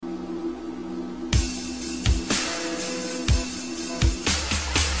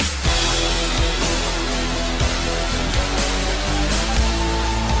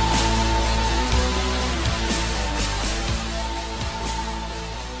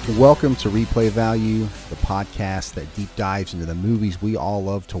Welcome to Replay Value, the podcast that deep dives into the movies we all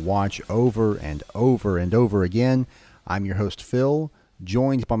love to watch over and over and over again. I'm your host, Phil,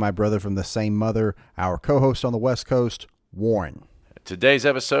 joined by my brother from the same mother, our co-host on the West Coast, Warren. Today's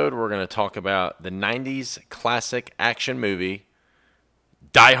episode, we're going to talk about the 90s classic action movie,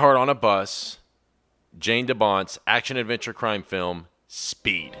 Die Hard on a Bus, Jane DeBont's action-adventure crime film,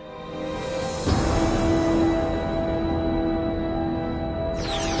 Speed.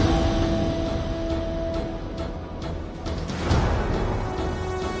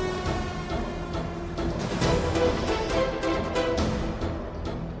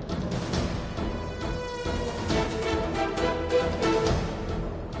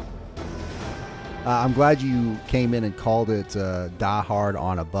 I'm glad you came in and called it Die Hard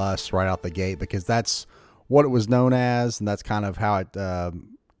on a Bus right out the gate, because that's what it was known as, and that's kind of how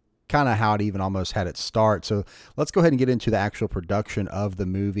it even almost had its start. So let's go ahead and get into the actual production of the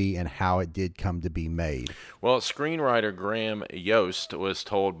movie and how it did come to be made. Well, screenwriter Graham Yost was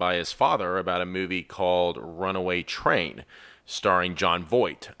told by his father about a movie called Runaway Train, starring Jon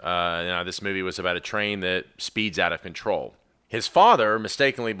Voight. Now, this movie was about a train that speeds out of control. His father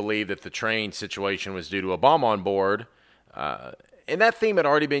mistakenly believed that the train situation was due to a bomb on board, and that theme had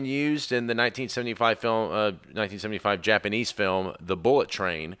already been used in the 1975 Japanese film, The Bullet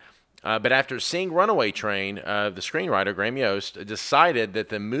Train. But after seeing Runaway Train, the screenwriter, Graham Yost, decided that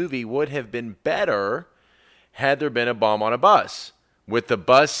the movie would have been better had there been a bomb on a bus, with the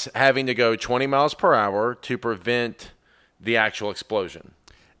bus having to go 20 miles per hour to prevent the actual explosion.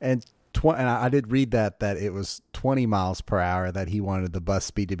 And I did read that it was 20 miles per hour that he wanted the bus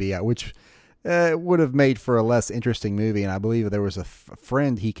speed to be at, which would have made for a less interesting movie. And I believe there was a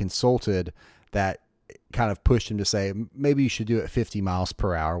friend he consulted that kind of pushed him to say, maybe you should do it 50 miles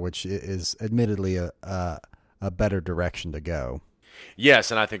per hour, which is admittedly a better direction to go.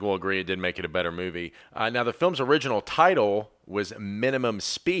 Yes, and I think we'll agree it did make it a better movie. Now, the film's original title was Minimum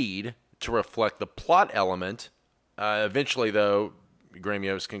Speed to reflect the plot element. Eventually, though, Graham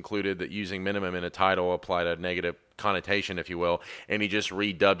Yost concluded that using minimum in a title applied a negative connotation, if you will, and he just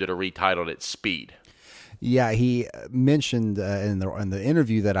redubbed it or retitled it Speed. Yeah, he mentioned in the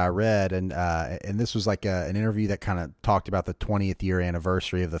interview that I read, and this was like an interview that kind of talked about the 20th year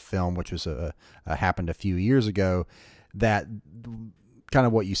anniversary of the film, which was happened a few years ago, that kind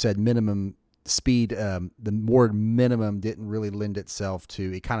of what you said, minimum speed, the word minimum didn't really lend itself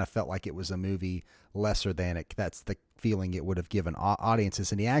to, it kind of felt like it was a movie lesser than it. That's the feeling it would have given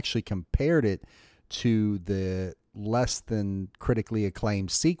audiences. And he actually compared it to the less than critically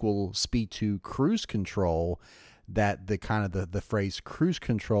acclaimed sequel, Speed 2 Cruise Control, that the phrase cruise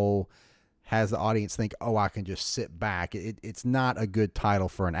control has the audience think, oh, I can just sit back. It's not a good title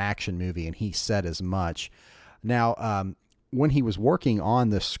for an action movie, and he said as much. Now, when he was working on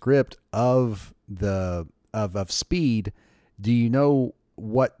the script of Speed, do you know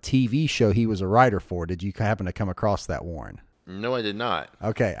what TV show he was a writer for? Did you happen to come across that, Warren? No, I did not.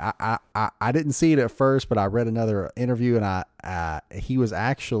 Okay, I didn't see it at first, but I read another interview, and he was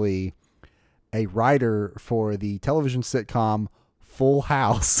actually a writer for the television sitcom Full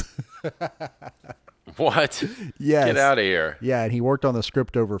House. What? Yes. Get out of here. Yeah, and he worked on the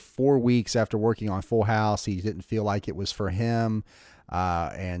script over 4 weeks after working on Full House. He didn't feel like it was for him.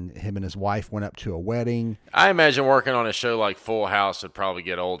 And him and his wife went up to a wedding. I imagine working on a show like Full House would probably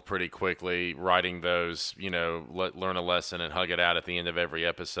get old pretty quickly. Writing those, learn a lesson and hug it out at the end of every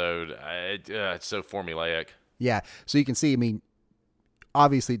episode. It's so formulaic. Yeah, so you can see,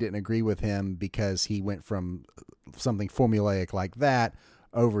 obviously didn't agree with him because he went from something formulaic like that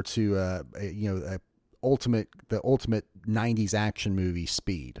over to the ultimate 90s action movie,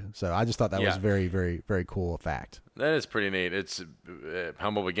 Speed. So I just thought that was very, very, very cool fact. That is pretty neat. It's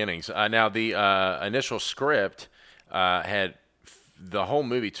humble beginnings. Now, the initial script had the whole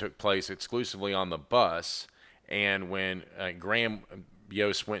movie took place exclusively on the bus, and when Graham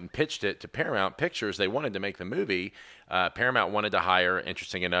Yost went and pitched it to Paramount Pictures, they wanted to make the movie. Paramount wanted to hire,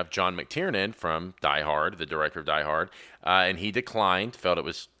 interesting enough, John McTiernan from Die Hard, the director of Die Hard, and he declined, felt it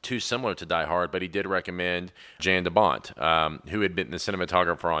was too similar to Die Hard, but he did recommend Jane DeBont, who had been the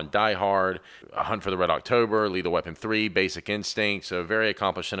cinematographer on Die Hard, A Hunt for the Red October, Lethal Weapon 3, Basic Instinct, so a very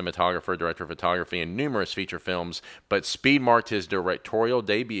accomplished cinematographer, director of photography, and numerous feature films, but Speed marked his directorial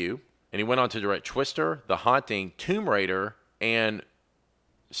debut, and he went on to direct Twister, The Haunting, Tomb Raider, and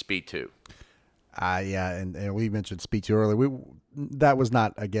Speed 2. And we mentioned Speed 2 earlier. That was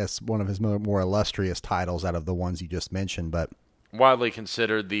not, I guess, one of his more illustrious titles out of the ones you just mentioned, but widely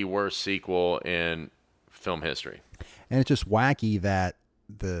considered the worst sequel in film history. And it's just wacky that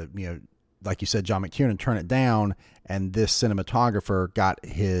like you said, John McTiernan turned it down, and this cinematographer got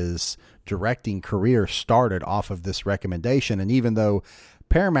his directing career started off of this recommendation. And even though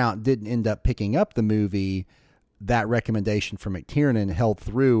Paramount didn't end up picking up the movie, that recommendation from McTiernan held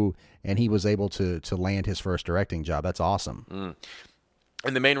through, and he was able to land his first directing job. That's awesome.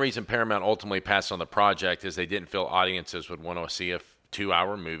 And the main reason Paramount ultimately passed on the project is they didn't feel audiences would want to see a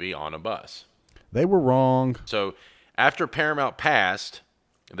 2-hour movie on a bus. They were wrong. So after Paramount passed,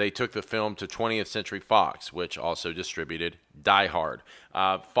 they took the film to 20th Century Fox, which also distributed Die Hard.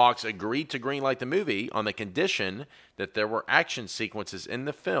 Fox agreed to greenlight the movie on the condition that there were action sequences in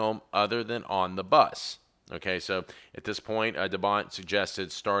the film other than on the bus. Okay, so at this point, de Bont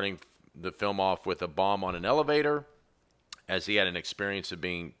suggested starting the film off with a bomb on an elevator, as he had an experience of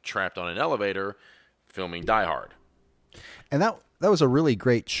being trapped on an elevator filming Die Hard. And that was a really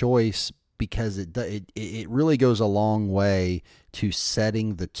great choice, because it really goes a long way to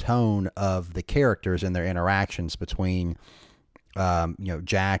setting the tone of the characters and their interactions between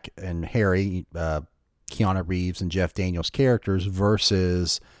Jack and Harry, Keanu Reeves and Jeff Daniels characters,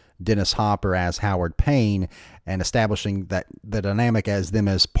 versus Dennis Hopper as Howard Payne, and establishing that the dynamic as them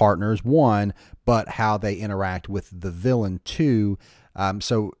as partners, one, but how they interact with the villain, two.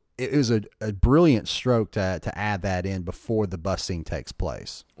 So it was a brilliant stroke to add that in before the bus scene takes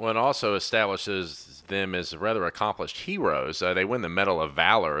place. Well, it also establishes them as rather accomplished heroes. They win the Medal of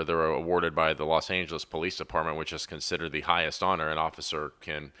Valor. They're awarded by the Los Angeles Police Department, which is considered the highest honor an officer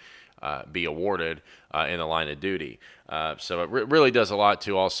can be awarded in the line of duty. So it really does a lot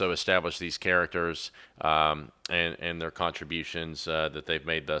to also establish these characters and their contributions that they've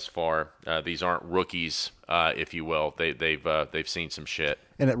made thus far. These aren't rookies, if you will. They've seen some shit.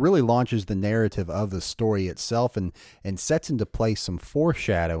 And it really launches the narrative of the story itself, and sets into place some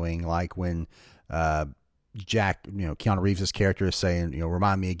foreshadowing, like when Jack, Keanu Reeves' character is saying,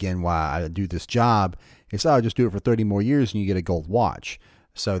 remind me again why I do this job. He said, I'll just do it for 30 more years and you get a gold watch.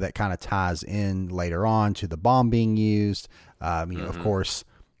 So that kind of ties in later on to the bomb being used. Of course,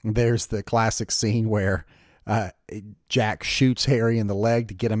 there's the classic scene where Jack shoots Harry in the leg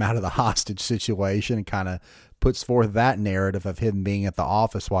to get him out of the hostage situation, and kind of puts forth that narrative of him being at the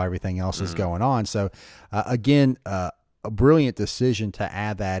office while everything else is going on. So again, a brilliant decision to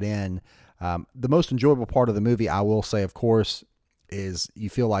add that in. The most enjoyable part of the movie, I will say, of course, is you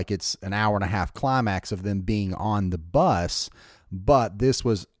feel like it's an hour and a half climax of them being on the bus. But this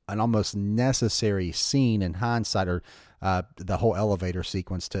was an almost necessary scene in hindsight, or the whole elevator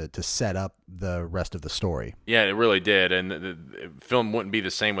sequence to set up the rest of the story. Yeah, it really did. And the film wouldn't be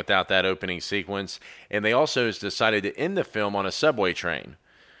the same without that opening sequence. And they also decided to end the film on a subway train.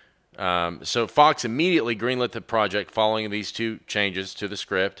 So Fox immediately greenlit the project following these two changes to the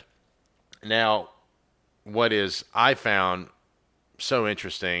script. Now, what I found so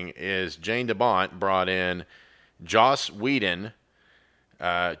interesting is Jane de Bont brought in Joss Whedon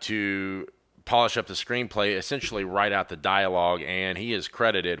to polish up the screenplay, essentially write out the dialogue, and he is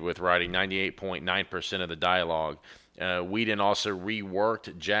credited with writing 98.9% of the dialogue. Whedon also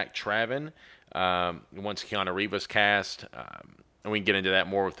reworked Jack Traven once Keanu Reeves was cast, and we can get into that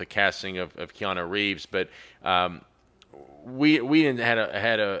more with the casting of Keanu Reeves, but Whedon had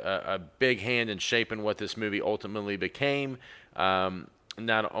a big hand in shaping what this movie ultimately became,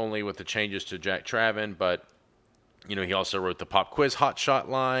 not only with the changes to Jack Traven, but he also wrote the Pop Quiz Hotshot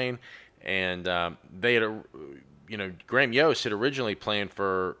line, and they had, Graham Yost had originally planned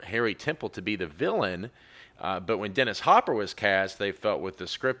for Harry Temple to be the villain, but when Dennis Hopper was cast, they felt with the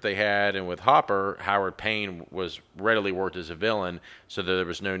script they had and with Hopper, Howard Payne was readily worked as a villain, so that there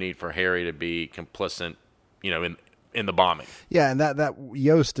was no need for Harry to be complicit, in the bombing. Yeah, and that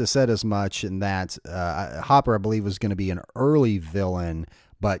Yost said as much, in that Hopper, I believe, was going to be an early villain,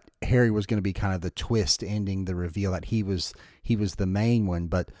 but Harry was going to be kind of the twist ending the reveal that he was the main one.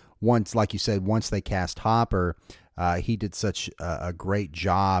 But once, like you said, once they cast Hopper, he did such a great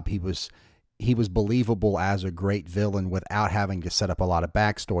job. He was believable as a great villain without having to set up a lot of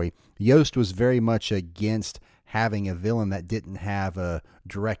backstory. Yost was very much against having a villain that didn't have a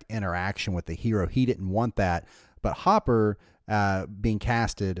direct interaction with the hero. He didn't want that. But Hopper being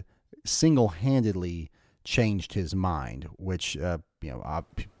casted single-handedly changed his mind, which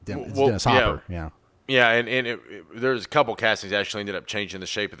Dennis Hopper. Yeah, and there's a couple castings actually ended up changing the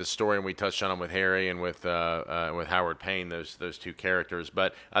shape of the story, and we touched on them with Harry and with Howard Payne, those two characters.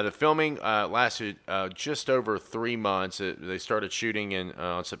 But the filming lasted just over 3 months. They started shooting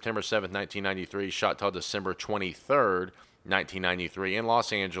on September 7th, 1993, shot till December 23rd, 1993 in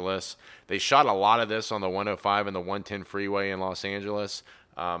Los Angeles. They shot a lot of this on the 105 and the 110 freeway in Los Angeles.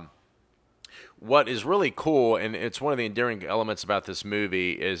 What is really cool, and it's one of the endearing elements about this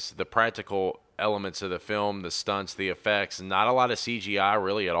movie, is the practical elements of the film, the stunts, the effects. Not a lot of CGI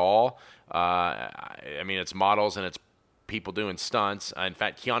really at all. I mean, it's models and it's people doing stunts. In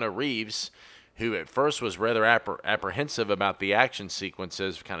fact, Keanu Reeves, who at first was rather apprehensive about the action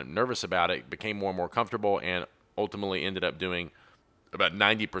sequences, kind of nervous about it, became more and more comfortable and ultimately ended up doing about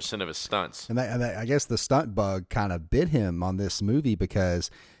 90% of his stunts. And I guess the stunt bug kind of bit him on this movie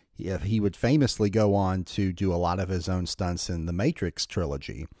because he would famously go on to do a lot of his own stunts in the Matrix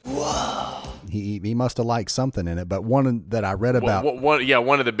trilogy. Whoa! He must have liked something in it. But one that I read about,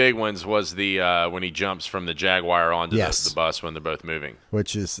 one of the big ones was the when he jumps from the Jaguar onto the bus when they're both moving.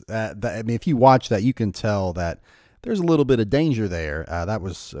 Which is, I mean, if you watch that, you can tell that there's a little bit of danger there. It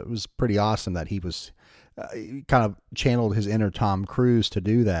was pretty awesome that he was kind of channeled his inner Tom Cruise to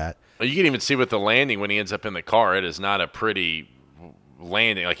do that. You can even see with the landing when he ends up in the car. It is not a pretty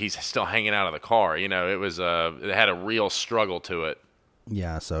landing. Like, he's still hanging out of the car. You know, it had a real struggle to it.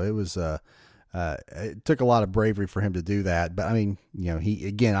 Yeah, so it was it took a lot of bravery for him to do that. But I mean, you know,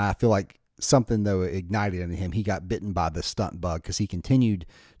 I feel like something though ignited in him. He got bitten by the stunt bug because he continued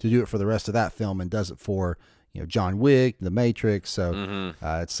to do it for the rest of that film and does it for, you know, John Wick, The Matrix. So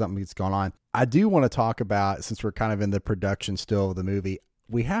it's something that's gone on. I do want to talk about, since we're kind of in the production still of the movie,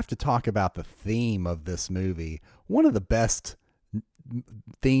 we have to talk about the theme of this movie. One of the best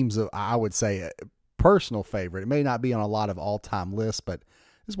themes of, I would say, a personal favorite. It may not be on a lot of all-time lists, but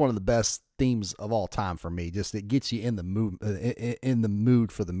it's one of the best themes of all time for me. Just, it gets you in the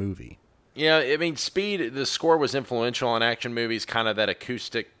mood for the movie. Yeah, I mean, Speed, the score was influential in action movies, kind of that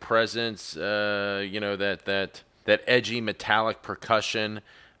acoustic presence, you know, that edgy metallic percussion,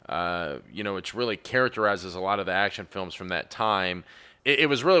 you know, which really characterizes a lot of the action films from that time. It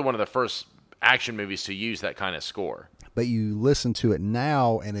was really one of the first action movies to use that kind of score. But you listen to it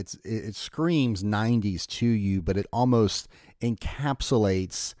now, and it screams 90s to you, but it almost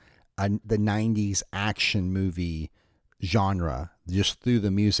encapsulates the 90s action movie genre just through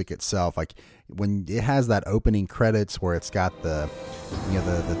the music itself. Like when it has that opening credits where it's got the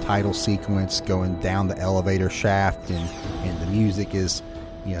title sequence going down the elevator shaft, and the music is,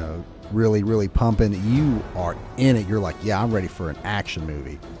 you know, really, really pumping. You are in it. You're like, yeah, I'm ready for an action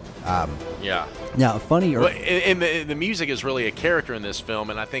movie. Yeah. Now, funny, and the music is really a character in this film,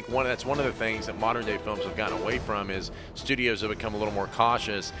 and I think that's one of the things that modern day films have gotten away from is studios have become a little more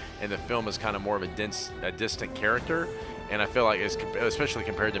cautious, and the film is kind of more of a distant character. And I feel like, especially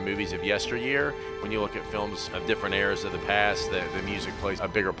compared to movies of yesteryear, when you look at films of different eras of the past, the music plays a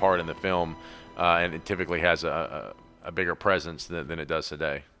bigger part in the film, and it typically has a bigger presence than it does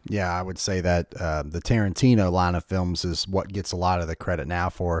today. Yeah, I would say that the Tarantino line of films is what gets a lot of the credit now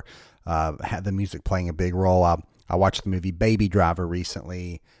for the music playing a big role. I watched the movie Baby Driver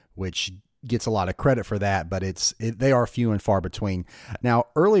recently, which gets a lot of credit for that, but they are few and far between. Now,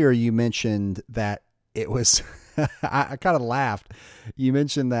 earlier you mentioned that it was I kind of laughed. You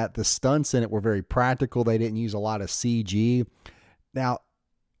mentioned that the stunts in it were very practical. They didn't use a lot of CG. Now,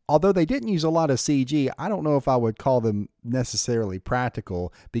 although they didn't use a lot of CG, I don't know if I would call them necessarily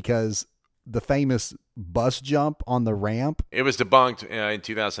practical, because the famous bus jump on the ramp, it was debunked in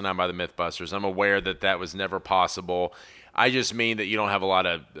 2009 by the Mythbusters. I'm aware that was never possible. I just mean that you don't have a lot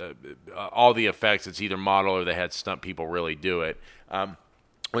of all the effects. It's either model or they had stunt people really do it.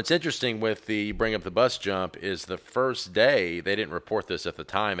 What's interesting with you bring up the bus jump is the first day, they didn't report this at the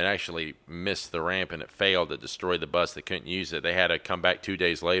time, it actually missed the ramp and it failed. It destroyed the bus. They couldn't use it. They had to come back 2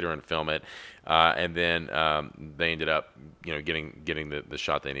 days later and film it, and then they ended up, you know, getting the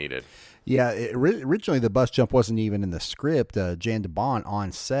shot they needed. Yeah, originally the bus jump wasn't even in the script. Jan de Bont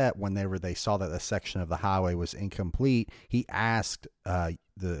on set, when they saw that the section of the highway was incomplete, he asked the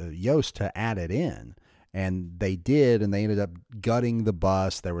Yost to add it in. And they did, and they ended up gutting the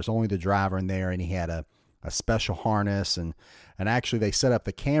bus. There was only the driver in there, and he had a special harness. And actually, they set up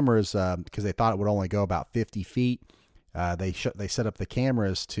the cameras because they thought it would only go about 50 feet. They set up the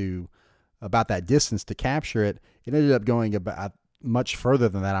cameras to about that distance to capture it. It ended up going about much further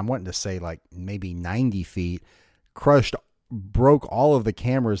than that. I'm wanting to say like maybe 90 feet. Broke all of the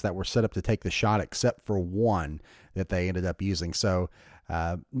cameras that were set up to take the shot except for one that they ended up using. So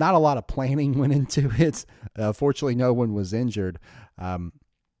not a lot of planning went into it. Fortunately, no one was injured.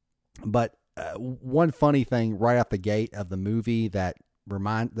 But one funny thing right out the gate of the movie that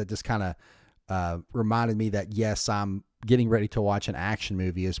just kind of reminded me that, yes, I'm getting ready to watch an action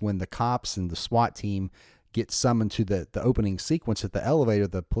movie, is when the cops and the SWAT team get summoned to the opening sequence at the elevator.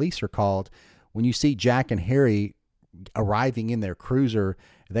 The police are called. When you see Jack and Harry arriving in their cruiser,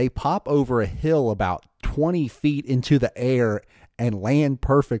 they pop over a hill about 20 feet into the air and land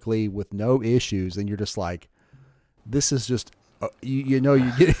perfectly with no issues, and you're just like, this is just you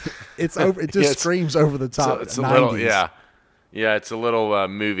get it's over. It just screams over the top. It's a little it's a little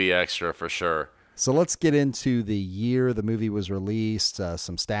movie extra for sure. So let's get into the year the movie was released,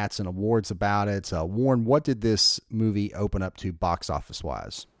 some stats and awards about it. Warren, what did this movie open up to box office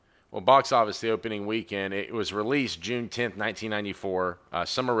wise? Well, box office, the opening weekend, it was released June 10th, 1994,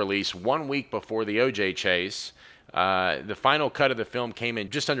 summer release, 1 week before the O.J. chase. The final cut of the film came in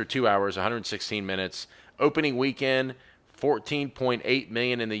just under 2 hours, 116 minutes. Opening weekend, $14.8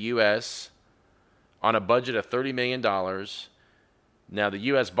 million in the U.S. on a budget of $30 million. Now, the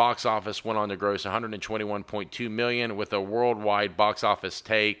U.S. box office went on to gross $121.2 million with a worldwide box office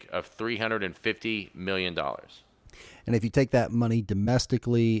take of $350 million. And if you take that money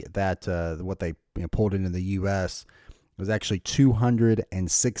domestically, that what they pulled into the U.S. was actually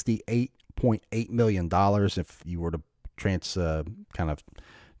 $268.8 million. If you were to kind of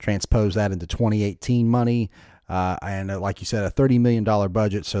transpose that into 2018 money, and like you said, a $30 million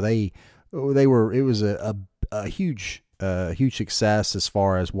budget. So it was a huge success as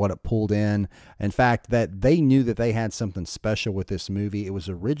far as what it pulled in. In fact, that they knew that they had something special with this movie. It was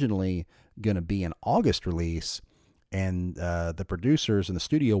originally going to be an August release. And the producers and the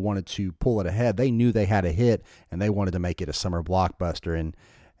studio wanted to pull it ahead. They knew they had a hit, and they wanted to make it a summer blockbuster,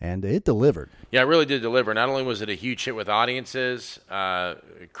 and it delivered. Yeah, it really did deliver. Not only was it a huge hit with audiences,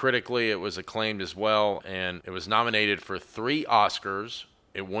 critically it was acclaimed as well, and it was nominated for 3 Oscars.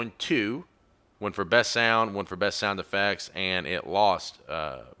 It won 2, one for Best Sound, one for Best Sound Effects, and it lost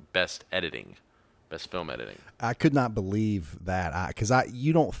Best Editing. Best Film Editing. I could not believe that because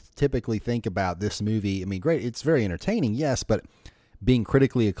you don't typically think about this movie. I mean, great, it's very entertaining, yes, but being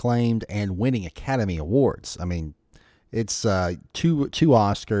critically acclaimed and winning Academy Awards. I mean, it's two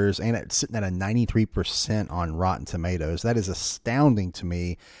Oscars, and it's sitting at a 93% on Rotten Tomatoes. That is astounding to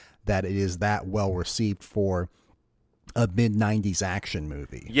me that it is that well received for a mid-90s action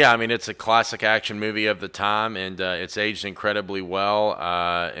movie. Yeah, I mean, it's a classic action movie of the time, and it's aged incredibly well.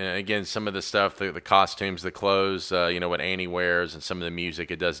 And again, some of the stuff, the costumes, the clothes, what Annie wears, and some of the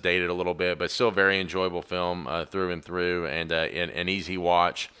music, it does date it a little bit, but still a very enjoyable film through and through, and an easy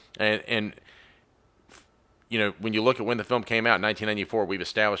watch. And when you look at when the film came out in 1994, we've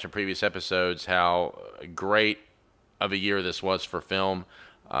established in previous episodes how great of a year this was for film.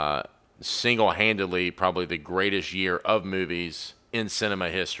 Single-handedly probably the greatest year of movies in cinema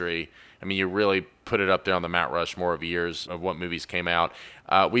history. I mean, you really put it up there on the Mount Rushmore of years of what movies came out.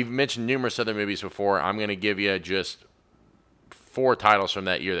 We've mentioned numerous other movies before. I'm going to give you just 4 titles from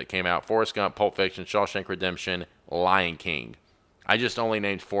that year that came out: Forrest Gump, Pulp Fiction, Shawshank Redemption, Lion King. I just only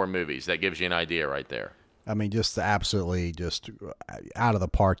named 4 movies. That gives you an idea right there. I mean, just absolutely just out of the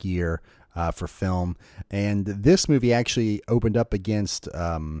park year for film. And this movie actually opened up against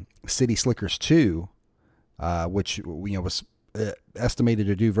City Slickers 2, which was estimated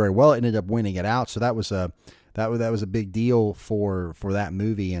to do very well. It ended up winning it out, so that was a big deal for that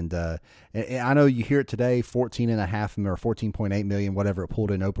movie. And I know you hear it today, 14.5 or 14.8 million, whatever it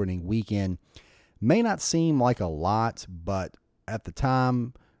pulled in opening weekend, may not seem like a lot, but at the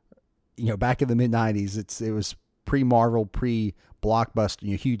time, back in the mid-90s, it was pre-Marvel,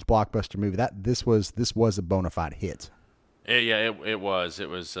 pre-blockbuster, huge blockbuster movie. This was a bona fide hit. Yeah, it was.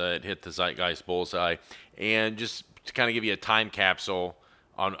 It hit the zeitgeist bullseye. And just to kind of give you a time capsule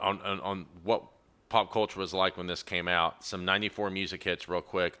on what pop culture was like when this came out, some 94 music hits real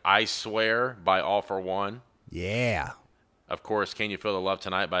quick. I Swear by All For One. Yeah. Of course, Can You Feel the Love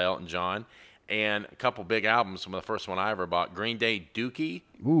Tonight by Elton John. And a couple big albums. Some of the first one I ever bought, Green Day Dookie.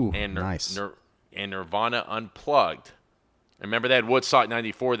 Ooh, and nice. And Nirvana Unplugged. Remember, they had Woodstock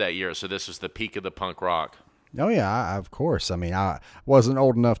 94 that year, so this was the peak of the punk rock. Oh, yeah, of course. I mean, I wasn't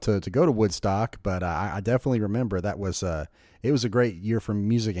old enough to go to Woodstock, but I definitely remember that it was a great year for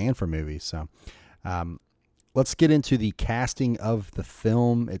music and for movies. So let's get into the casting of the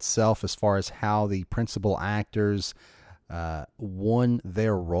film itself as far as how the principal actors won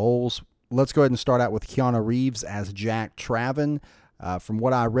their roles. Let's go ahead and start out with Keanu Reeves as Jack Traven. From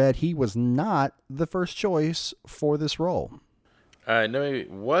what I read, he was not the first choice for this role. No, he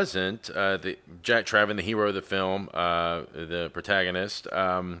wasn't. Jack Traven, the hero of the film, the protagonist.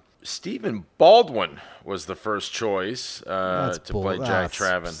 Stephen Baldwin was the first choice to play Jack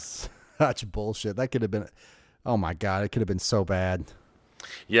Traven. Such bullshit. That could have been... Oh, my God. It could have been so bad.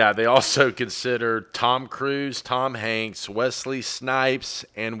 Yeah, they also considered Tom Cruise, Tom Hanks, Wesley Snipes,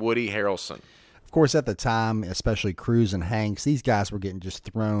 and Woody Harrelson. Of course, at the time, especially Cruise and Hanks, these guys were getting just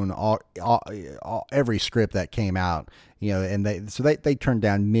thrown every script that came out, and they turned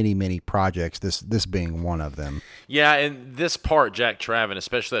down many projects. This being one of them. Yeah, and this part, Jack Traven,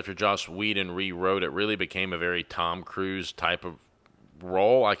 especially after Joss Whedon rewrote it, really became a very Tom Cruise type of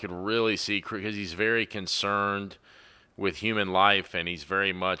role. I could really see, because he's very concerned with human life, and he's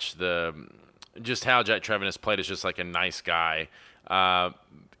very much just how Jack Traven is played is just like a nice guy.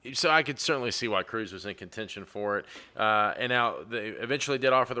 So I could certainly see why Cruise was in contention for it. And now they eventually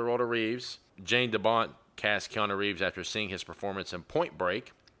did offer the role to Reeves. Jane DeBont cast Keanu Reeves after seeing his performance in Point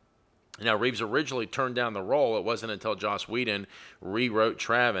Break. Now, Reeves originally turned down the role. It wasn't until Joss Whedon rewrote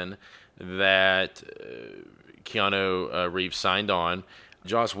Traven that Keanu Reeves signed on.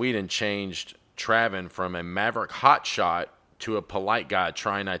 Joss Whedon changed Traven from a maverick hotshot to a polite guy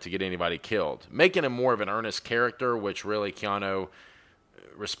trying not to get anybody killed, making him more of an earnest character, which really Keanu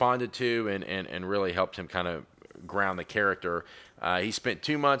responded to and really helped him kind of ground the character. He spent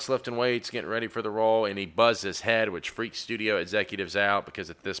 2 months lifting weights, getting ready for the role, and he buzzed his head, which freaked studio executives out because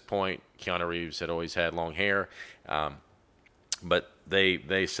at this point, Keanu Reeves had always had long hair. But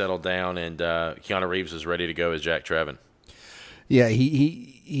they settled down, and Keanu Reeves was ready to go as Jack Traven. Yeah,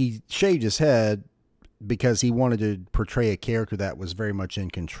 he shaved his head because he wanted to portray a character that was very much in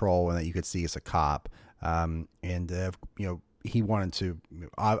control and that you could see as a cop. He wanted to,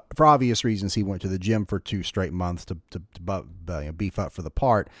 for obvious reasons, he went to the gym for 2 straight months to beef up for the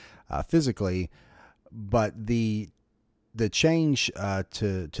part physically. But the change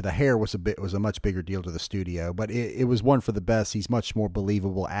to the hair was a much bigger deal to the studio. But it was one for the best. He's much more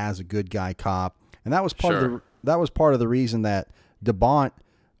believable as a good guy cop, and that was part of the reason that DeBont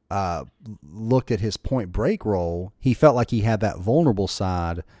looked at his Point Break role. He felt like he had that vulnerable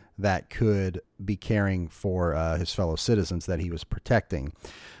side that could be caring for his fellow citizens that he was protecting.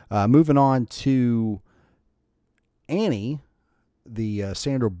 Moving on to Annie, the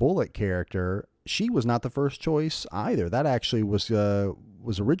Sandra Bullock character, she was not the first choice either. That actually was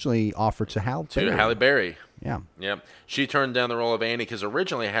originally offered to Halle Berry. Yeah. She turned down the role of Annie because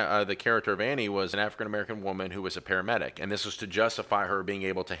originally the character of Annie was an African-American woman who was a paramedic, and this was to justify her being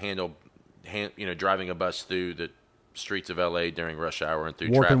able to handle driving a bus through the streets of LA during rush hour and through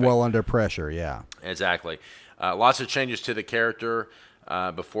working traffic. well under pressure. Yeah, exactly. Lots of changes to the character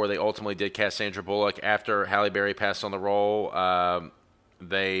before they ultimately did cast Sandra Bullock. After Halle Berry passed on the role,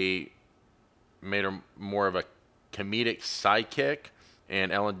 they made her more of a comedic sidekick,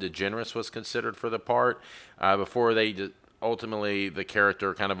 and Ellen DeGeneres was considered for the part. Before ultimately the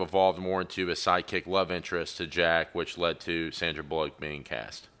character kind of evolved more into a sidekick love interest to Jack, which led to Sandra Bullock being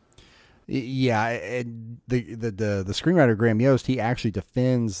cast. Yeah, and the screenwriter Graham Yost, he actually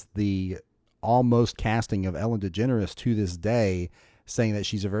defends the almost casting of Ellen DeGeneres to this day, saying that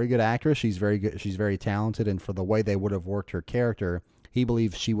she's a very good actress, she's very good, she's very talented, and for the way they would have worked her character, he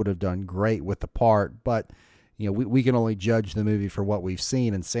believes she would have done great with the part. But we can only judge the movie for what we've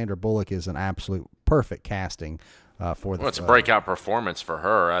seen, and Sandra Bullock is an absolute perfect casting for the. Well, it's a breakout performance for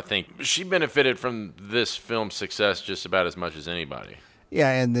her. I think she benefited from this film's success just about as much as anybody. Yeah,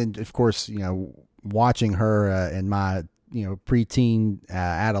 and then of course, watching her in my preteen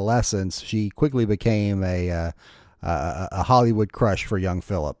adolescence, she quickly became a Hollywood crush for young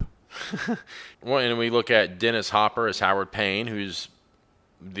Philip. Well, and we look at Dennis Hopper as Howard Payne, who's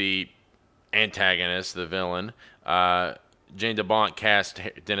the antagonist, the villain. Jane DeBont cast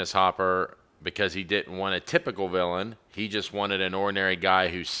Dennis Hopper because he didn't want a typical villain. He just wanted an ordinary guy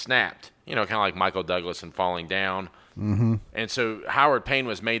who snapped, kind of like Michael Douglas in Falling Down. Mm-hmm. And so Howard Payne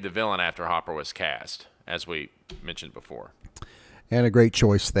was made the villain after Hopper was cast, as we mentioned before. And a great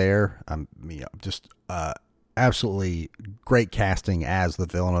choice there. Just absolutely great casting as the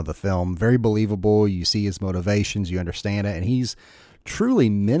villain of the film. Very believable. You see his motivations, you understand it, and he's truly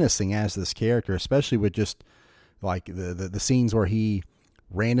menacing as this character, especially with just like the scenes where he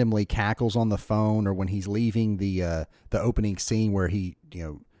randomly cackles on the phone, or when he's leaving the opening scene where he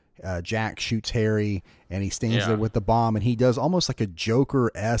Jack shoots Harry and he stands there with the bomb, and he does almost like a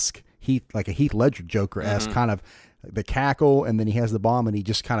Joker-esque Heath Ledger Joker-esque kind of the cackle, and then he has the bomb and he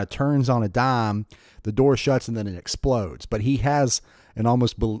just kind of turns on a dime, the door shuts and then it explodes. But he has an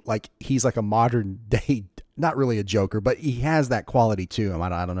almost he's like a modern day, not really a Joker, but he has that quality to him.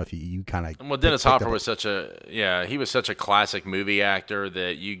 I don't know if you kind of. Well, Dennis Hopper was he was such a classic movie actor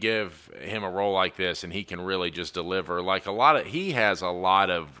that you give him a role like this and he can really just deliver. He has a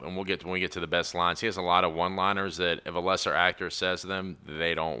lot of, and when we get to the best lines, he has a lot of one-liners that if a lesser actor says them,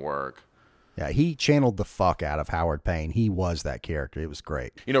 they don't work. Yeah, he channeled the fuck out of Howard Payne. He was that character. It was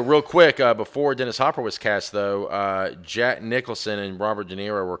great. Real quick, before Dennis Hopper was cast, though, Jack Nicholson and Robert De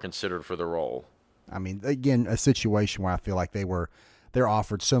Niro were considered for the role. I mean, again, a situation where I feel like they're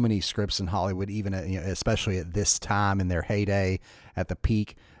offered so many scripts in Hollywood, even especially at this time in their heyday, at the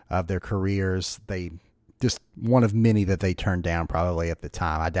peak of their careers. They just one of many that they turned down probably at the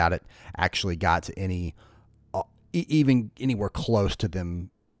time. I doubt it actually got to even anywhere close to them,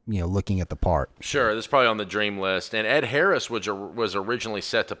 looking at the part. Sure, this is probably on the dream list. And Ed Harris was originally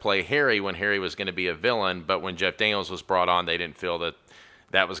set to play Harry when Harry was going to be a villain, but when Jeff Daniels was brought on, they didn't feel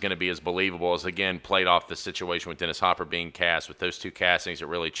that was going to be as believable as, again, played off the situation with Dennis Hopper being cast. With those two castings, it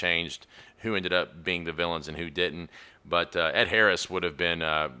really changed who ended up being the villains and who didn't. But Ed Harris would have been,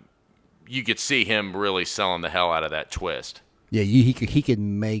 you could see him really selling the hell out of that twist. Yeah, he could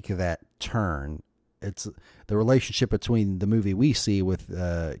make that turn. It's the relationship between the movie we see with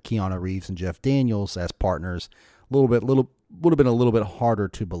Keanu Reeves and Jeff Daniels as partners, would have been a little bit harder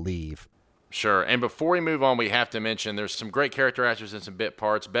to believe. Sure. And before we move on, we have to mention there's some great character actors in some bit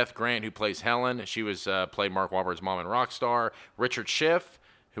parts. Beth Grant, who plays Helen, she was played Mark Wahlberg's mom in Rockstar. Richard Schiff,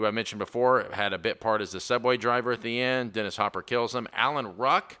 who I mentioned before, had a bit part as the subway driver at the end. Dennis Hopper kills him. Alan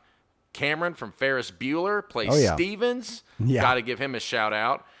Ruck, Cameron from Ferris Bueller, plays Stevens. Yeah. Got to give him a shout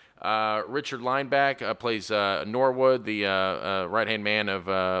out. Richard Lineback plays Norwood, the right-hand man of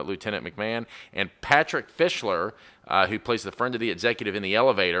Lieutenant McMahon. And Patrick Fischler, who plays the friend of the executive in the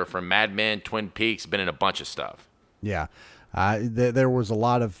elevator from Mad Men, Twin Peaks, been in a bunch of stuff. Yeah. There was a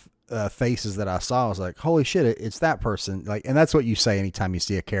lot of faces that I saw. I was like, holy shit, it's that person. And that's what you say anytime you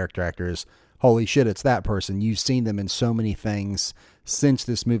see a character actor is, holy shit, it's that person. You've seen them in so many things since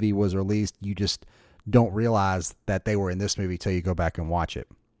this movie was released. You just don't realize that they were in this movie till you go back and watch it.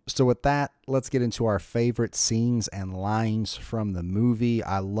 So with that, let's get into our favorite scenes and lines from the movie.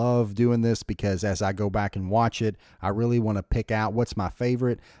 I love doing this because as I go back and watch it, I really want to pick out what's my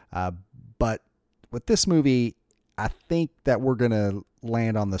favorite. But with this movie, I think that we're going to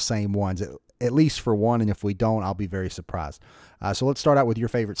land on the same ones, at least for one. And if we don't, I'll be very surprised. So let's start out with your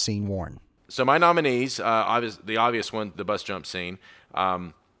favorite scene, Warren. So my nominees, the obvious one, the bus jump scene.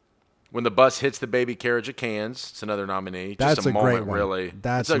 When the bus hits the baby carriage of cans, it's another nominee. That's just a great moment, one. really.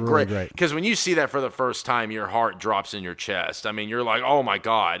 That's a really great. Because when you see that for the first time, your heart drops in your chest. I mean, you're like, oh my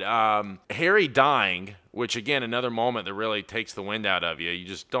God. Harry dying, which again, another moment that really takes the wind out of you. You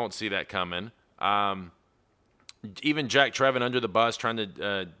just don't see that coming. Even Jack Trevin under the bus trying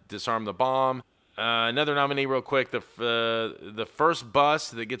to disarm the bomb. Another nominee real quick, the first bus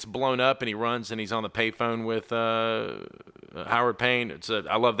that gets blown up and he runs and he's on the payphone with Howard Payne.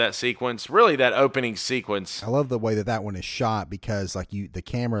 I love that sequence. Really, that opening sequence. I love the way that one is shot because the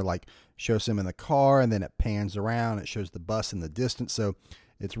camera shows him in the car and then it pans around. It shows the bus in the distance. So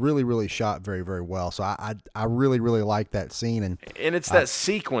it's really, really shot very, very well. So I really, really like that scene. And it's that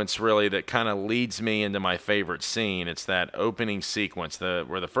sequence, really, that kind of leads me into my favorite scene. It's that opening sequence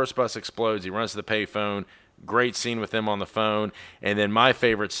where the first bus explodes, he runs to the payphone, great scene with him on the phone. And then my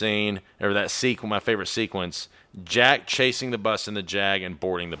favorite scene, or that sequence, my favorite sequence, Jack chasing the bus in the Jag and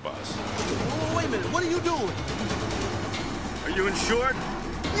boarding the bus. Oh, wait a minute, what are you doing? Are you insured?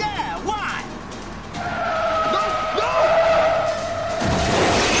 Yeah, why?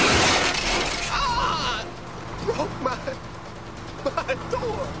 Broke my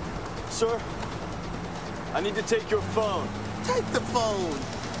door. Sir, I need to take your phone. Take the phone.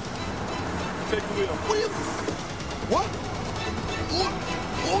 Take the wheel. What?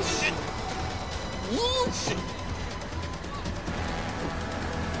 Oh, shit. Oh, shit.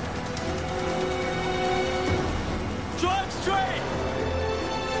 Drive straight!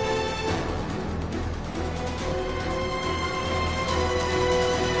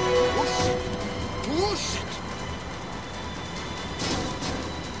 Oh, shit. Oh, shit.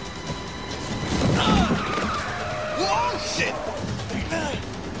 Oh, shit.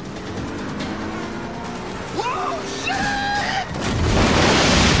 Oh, shit.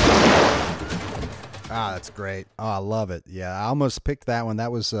 that's great. Oh, I love it. Yeah, I almost picked that one.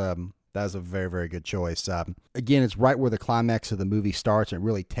 That was a very, very good choice. Again, it's right where the climax of the movie starts. It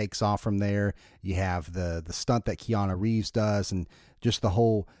really takes off from there. You have the stunt that Keanu Reeves does, and just the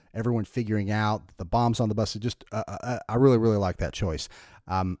whole everyone figuring out the bombs on the bus. Just I really, really like that choice.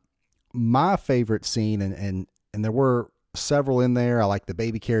 My favorite scene, and there were several in there. I like the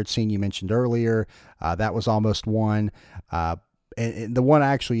baby carriage scene you mentioned earlier. That was almost one. And the one I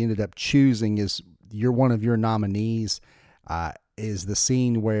actually ended up choosing is one of your nominees. Is the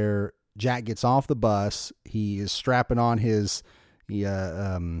scene where Jack gets off the bus. He is strapping on his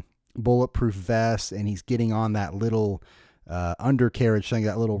bulletproof vest, and he's getting on that little undercarriage thing,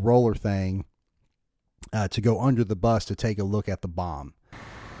 that little roller thing, to go under the bus to take a look at the bomb.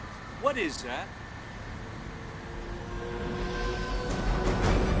 What is that?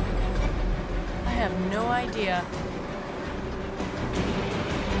 I have no idea.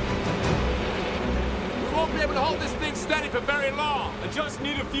 We won't be able to hold this thing steady for very long. I just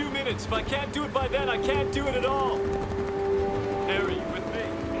need a few minutes. If I can't do it by then, I can't do it at all. Harry, you with me?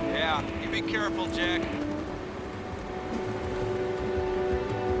 Yeah, you be careful, Jack.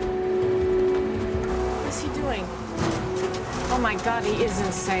 What's he doing? Oh my God, he is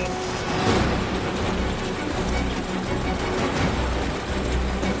insane.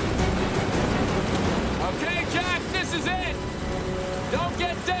 Okay, Jack, this is it. Don't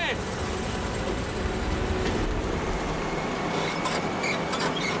get dead.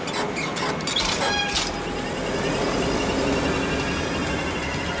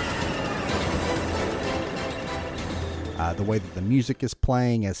 The way that the music is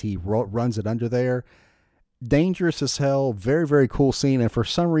playing as he runs it under there, dangerous as hell. Very, very cool scene. And for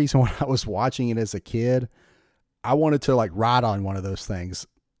some reason, when I was watching it as a kid, I wanted to like ride on one of those things.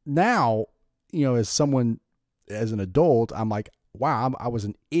 Now, you know, as an adult, I'm like, wow, I was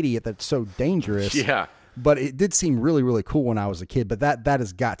an idiot. That's so dangerous. Yeah. But it did seem really, really cool when I was a kid. But that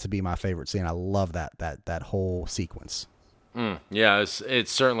has got to be my favorite scene. I love that whole sequence. Yeah, it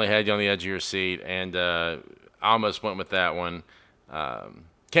certainly had you on the edge of your seat, and I almost went with that one.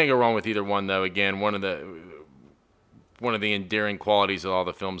 Can't go wrong with either one, though. Again, one of the endearing qualities of all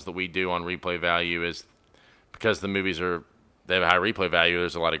the films that we do on Replay Value is because the movies they have a high replay value.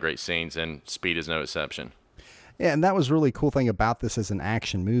 There's a lot of great scenes, and Speed is no exception. Yeah, and that was really cool thing about this as an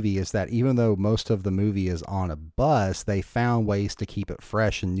action movie is that even though most of the movie is on a bus, they found ways to keep it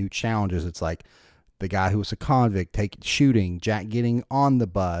fresh and new challenges. It's like the guy who was a convict shooting, Jack getting on the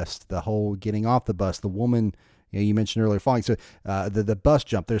bus, the whole getting off the bus, the woman you mentioned earlier falling. So the bus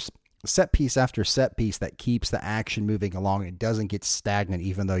jump, there's set piece after set piece that keeps the action moving along. It doesn't get stagnant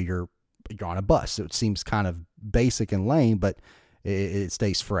even though you're on a bus. So it seems kind of basic and lame, but it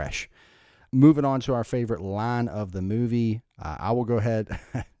stays fresh. Moving on to our favorite line of the movie, I will go ahead.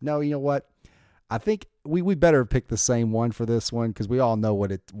 No, you know what? I think we better pick the same one for this one because we all know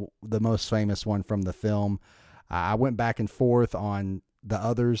the most famous one from the film. I went back and forth on the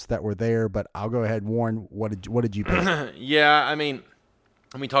others that were there, but I'll go ahead. Warren, what did you pick? Yeah, I mean,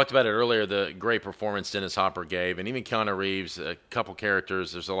 we talked about it earlier, the great performance Dennis Hopper gave, and even Keanu Reeves, a couple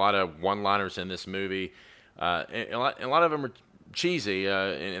characters. There's a lot of one-liners in this movie. And a lot of them are cheesy.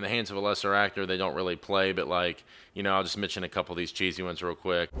 In the hands of a lesser actor, they don't really play, but I'll just mention a couple of these cheesy ones real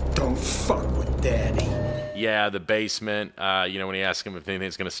quick. Don't fuck with Daddy. Yeah, the basement, when he asks him if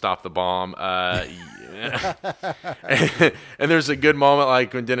anything's going to stop the bomb. And there's a good moment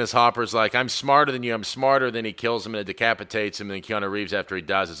like when Dennis Hopper's like, I'm smarter than you, I'm smarter. Then he kills him and it decapitates him. And then Keanu Reeves, after he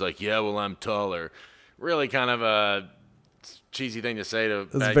dies, is like, yeah, well, I'm taller. Really kind of a cheesy thing to say to a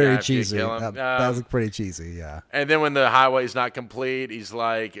bad very guy after cheesy. you kill him. That was pretty cheesy, yeah. And then when the highway's not complete, he's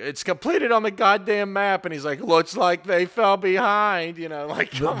like, it's completed on the goddamn map. And he's like, looks like they fell behind.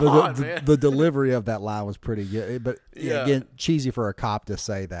 Come on, man. The delivery of that line was pretty good. But again, cheesy for a cop to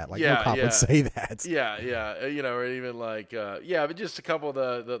say that. No cop would say that. Yeah. Or even but just a couple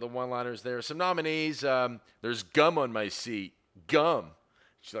of the one-liners there. Some nominees. There's gum on my seat. Gum.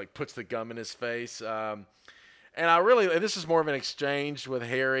 She puts the gum in his face. And this is more of an exchange with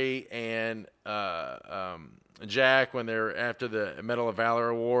Harry and Jack when they're after the Medal of Valor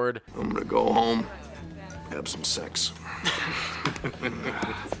award. I'm gonna go home, have some sex.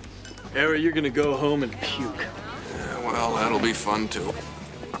 Harry, you're gonna go home and puke. Yeah, well, that'll be fun too.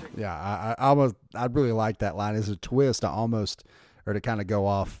 Yeah, I really like that line. As a twist, or to kind of go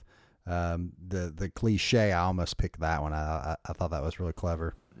off the cliche, I almost picked that one. I thought that was really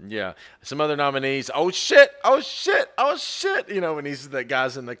clever. Yeah. Some other nominees. Oh shit. When the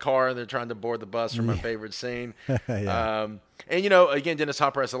guy's in the car and they're trying to board the bus from my favorite scene. Yeah. Again, Dennis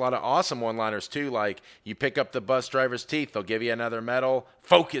Hopper has a lot of awesome one-liners too. Like, you pick up the bus driver's teeth, they'll give you another medal.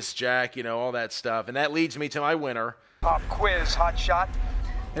 Focus, Jack, all that stuff. And that leads me to my winner. Pop quiz, hotshot.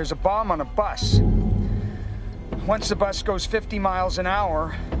 There's a bomb on a bus. Once the bus goes 50 miles an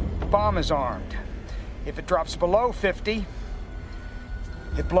hour, the bomb is armed. If it drops below 50,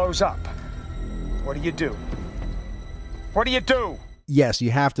 it blows up. What do you do? What do you do? Yes, you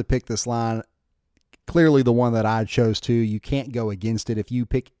have to pick this line. Clearly the one that I chose to. You can't go against it. If you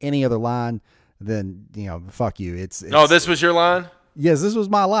pick any other line, then, fuck you. It's this was your line? Yes, this was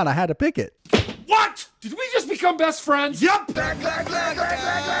my line. I had to pick it. What? Did we just become best friends? Yep.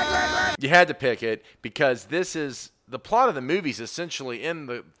 You had to pick it because this is the plot of the movie's essentially in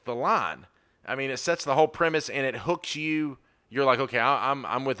the line. I mean, it sets the whole premise and it hooks you. You're like, okay,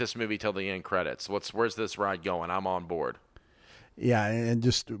 I'm with this movie till the end credits. Where's this ride going? I'm on board. Yeah, and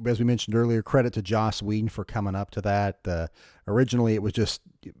just as we mentioned earlier, credit to Joss Whedon for coming up to that. Originally, it was just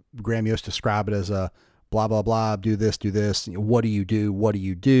Graham Yost described it as a blah, blah, blah, do this, what do you do, what do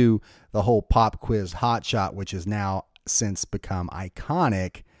you do? The whole pop quiz hotshot, which has now since become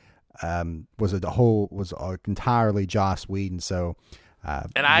iconic, was entirely Joss Whedon. So,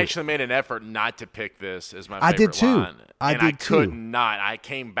 and I actually made an effort not to pick this as my favorite I did too. line. I could not. I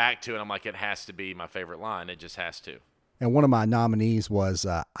came back to it. I'm like, it has to be my favorite line. It just has to. And one of my nominees was,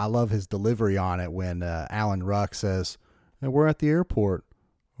 I love his delivery on it when Alan Ruck says, hey, we're at the airport.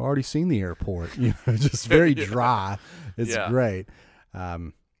 I've already seen the airport. Just very dry. It's great.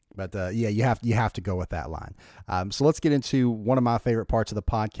 But you have to go with that line. So let's get into one of my favorite parts of the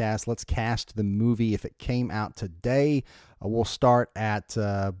podcast. Let's cast the movie if it came out today. We'll start at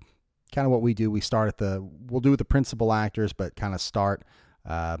kind of what we do. We'll do with the principal actors, but kind of start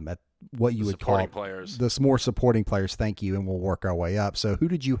at what you would call players. The more supporting players. Thank you, and we'll work our way up. So who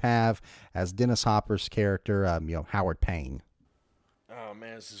did you have as Dennis Hopper's character? Howard Payne. Oh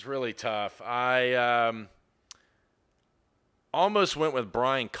man, this is really tough. I almost went with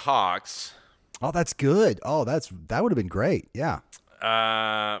Brian Cox. Oh, that's good. Oh, that would have been great. Yeah.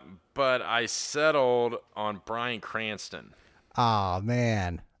 But I settled on Bryan Cranston. Oh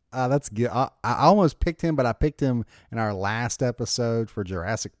man. That's good. I almost picked him, but I picked him in our last episode for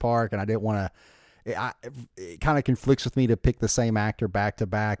Jurassic Park, and I didn't want to. It kind of conflicts with me to pick the same actor back to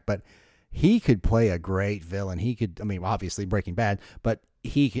back, but he could play a great villain. He could. I mean, obviously Breaking Bad, but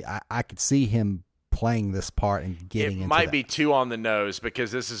I could see him playing this part and getting into it. It might be too on the nose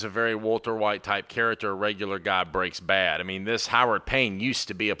because this is a very Walter White type character. A regular guy breaks bad. I mean, this Howard Payne used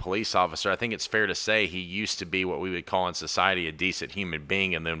to be a police officer. I think it's fair to say he used to be what we would call in society a decent human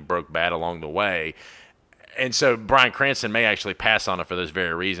being and then broke bad along the way. And so Bryan Cranston may actually pass on it for those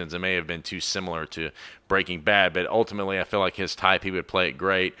very reasons. It may have been too similar to Breaking Bad, but ultimately I feel like his type, he would play it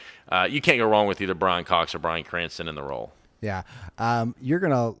great. You can't go wrong with either Brian Cox or Bryan Cranston in the role. Yeah. You're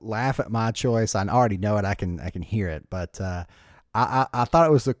going to laugh at my choice. I already know it. I can hear it, but I thought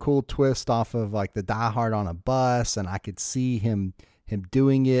it was a cool twist off of like the Die Hard on a bus, and I could see him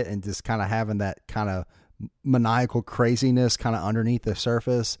doing it and just kind of having that kind of maniacal craziness kind of underneath the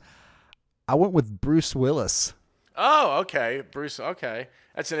surface. I went with Bruce Willis. Oh, okay. Bruce. Okay.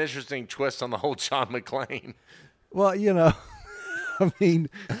 That's an interesting twist on the whole John McClane. Well, I mean,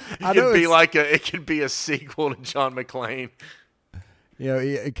 it could be a sequel to John McClane.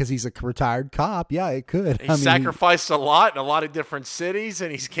 Because he's a retired cop. Yeah, it could. He sacrificed a lot in a lot of different cities,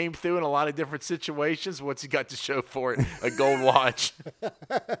 and he's came through in a lot of different situations. What's he got to show for it? A gold watch.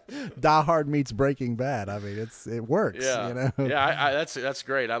 Die Hard meets Breaking Bad. I mean, it works. Yeah, yeah. That's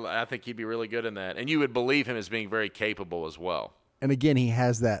great. I think he'd be really good in that, and you would believe him as being very capable as well. And again, he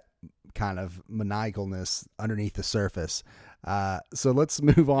has that kind of maniacalness underneath the surface. So let's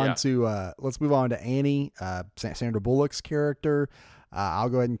move on to Annie, Sandra Bullock's character. I'll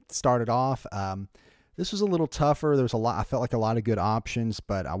go ahead and start it off. This was a little tougher. There was I felt like a lot of good options,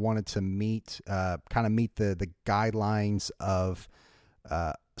 but I wanted to meet the guidelines of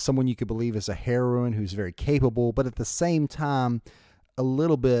someone you could believe is a heroine who's very capable, but at the same time,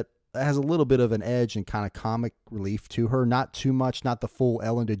 has a little bit of an edge and kind of comic relief to her. Not too much, not the full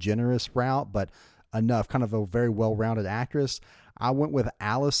Ellen DeGeneres route, but enough, kind of a very well-rounded actress. I went with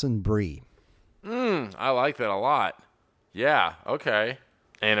Alison Brie. I like that a lot. Yeah, okay.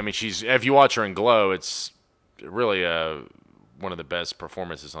 And I mean, if you watch her in Glow, it's really one of the best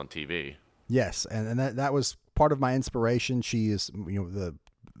performances on TV. Yes, and that was part of my inspiration. She is the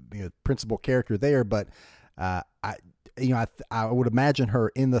principal character there, but I would imagine her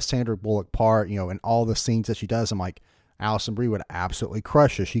in the Sandra Bullock part, in all the scenes that she does. I'm like, Alison Brie would absolutely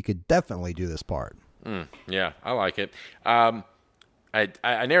crush her. She could definitely do this part. Yeah, I like it. I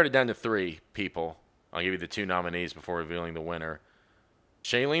narrowed it down to 3 people. I'll give you the 2 nominees before revealing the winner.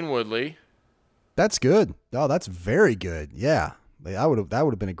 Shailene Woodley. That's good. Oh, that's very good. Yeah, that would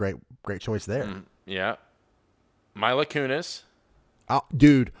have been a great choice there. Yeah. Mila Kunis. Oh,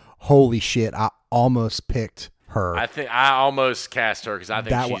 dude, holy shit! I almost picked her. I think I almost cast her because I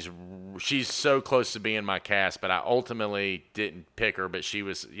think she's so close to being my cast, but I ultimately didn't pick her. But she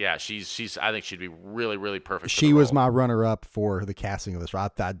was, she's. I think she'd be really, really perfect. She was my runner-up for the casting of this.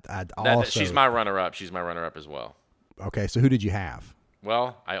 She's my runner-up. She's my runner-up as well. Okay, so who did you have?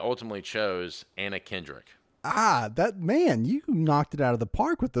 Well, I ultimately chose Anna Kendrick. You knocked it out of the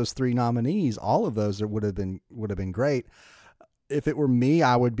park with those 3 nominees. All of those would have been great. If it were me,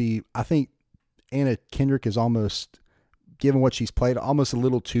 I think Anna Kendrick is almost, given what she's played, almost a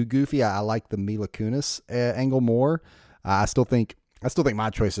little too goofy. I like the Mila Kunis angle more. I still think I still think my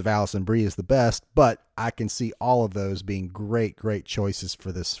choice of Alison Brie is the best, but I can see all of those being great choices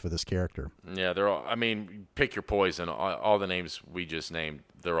for this character. Yeah, they're all. I mean, pick your poison. All the names we just named,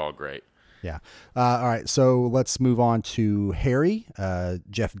 they're all great. Yeah. All right. So let's move on to Harry,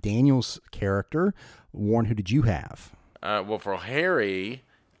 Jeff Daniels' character. Warren, who did you have? Well, for Harry,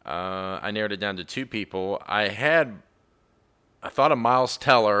 I narrowed it down to two people. I thought of Miles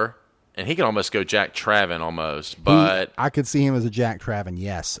Teller, and he can almost go Jack Traven almost, but I could see him as a Jack Traven.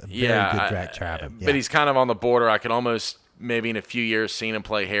 Yes, a very good Jack Traven. Yeah. But he's kind of on the border. I could almost maybe in a few years seen him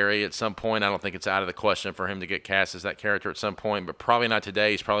play Harry at some point. I don't think it's out of the question for him to get cast as that character at some point, but probably not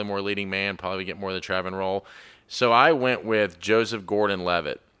today. He's probably more leading man, probably get more of the Traven role. So I went with Joseph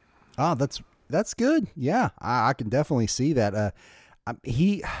Gordon-Levitt. Oh, that's good. Yeah, I can definitely see that.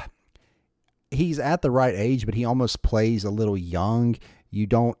 He's at the right age, but he almost plays a little young. You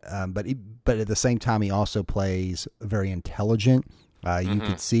don't, but at the same time, he also plays very intelligent. You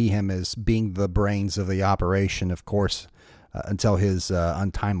could see him as being the brains of the operation, of course, until his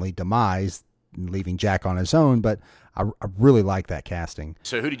untimely demise, leaving Jack on his own. But I really like that casting.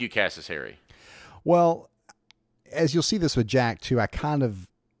 So who did you cast as Harry? Well, as you'll see this with Jack too, I kind of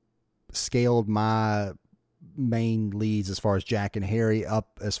scaled my main leads as far as Jack and Harry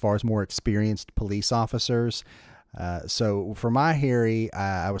up as far as more experienced police officers. So for my Harry,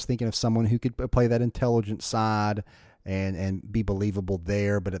 I was thinking of someone who could play that intelligent side and be believable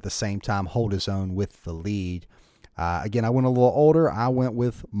there, but at the same time hold his own with the lead. Again, I went a little older. I went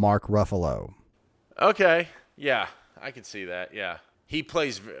with Mark Ruffalo. Okay. Yeah, I can see that. Yeah. He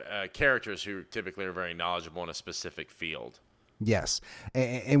plays characters who typically are very knowledgeable in a specific field. Yes.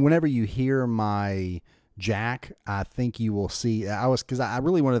 And whenever you hear my Jack, I think you will see, because I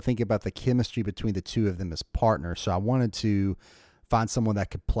really wanted to think about the chemistry between the two of them as partners. So I wanted to find someone that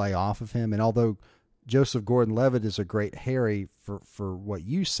could play off of him. And although Joseph Gordon-Levitt is a great Harry for what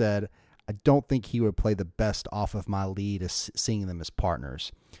you said, I don't think he would play the best off of my lead as seeing them as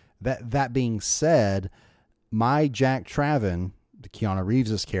partners. That being said, my Jack Traven, the Keanu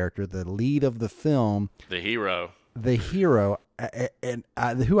Reeves' character, the lead of the film, the hero,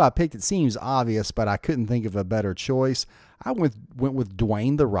 and who I picked, it seems obvious, but I couldn't think of a better choice. I went with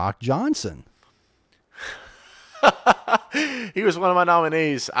Dwayne "The Rock" Johnson. He was one of my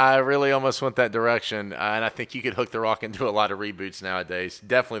nominees. I really almost went that direction, and I think you could hook The Rock into a lot of reboots nowadays.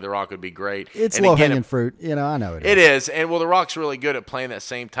 Definitely The Rock would be great. It's low-hanging fruit. I know it is. It is, and The Rock's really good at playing that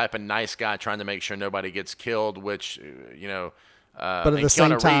same type of nice guy, trying to make sure nobody gets killed, which, but at the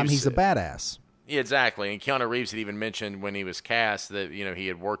same time, he's a badass. Yeah, exactly. And Keanu Reeves had even mentioned when he was cast that, he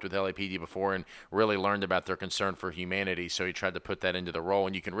had worked with LAPD before and really learned about their concern for humanity. So he tried to put that into the role.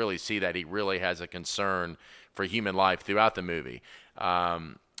 And you can really see that he really has a concern for human life throughout the movie.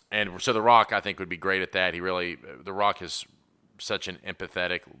 And so The Rock, I think, would be great at that. The Rock is such an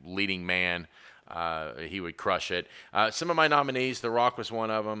empathetic leading man. He would crush it. Some of my nominees, The Rock was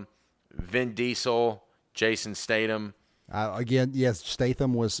one of them. Vin Diesel, Jason Statham. Again, yes,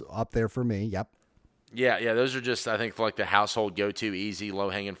 Statham was up there for me. Yep. Yeah, those are just, I think, for like the household go-to, easy,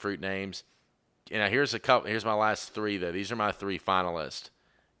 low-hanging fruit names. And here's my last three, though. These are my three finalists.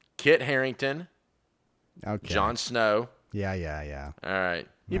 Kit Harington. Okay. Jon Snow. Yeah. All right.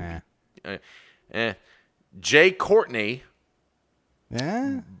 Nah. Jay Courtney.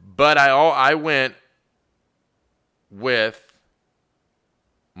 Yeah. But I went with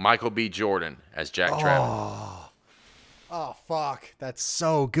Michael B. Jordan as Jack Traven. Oh, fuck. That's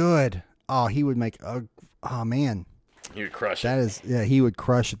so good. Oh, he would make man. He would crush it. He would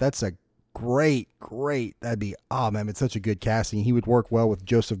crush it. That's a great. That'd be, man, it's such a good casting. He would work well with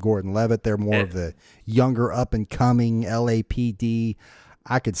Joseph Gordon-Levitt. They're more of the younger, up-and-coming LAPD.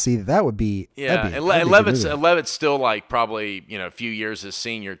 I could see that would be. Yeah, and Levitt's still like probably, a few years as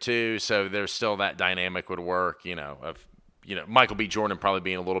senior too, so there's still that dynamic would work, Michael B. Jordan probably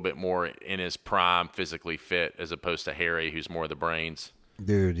being a little bit more in his prime, physically fit, as opposed to Harry, who's more the brains.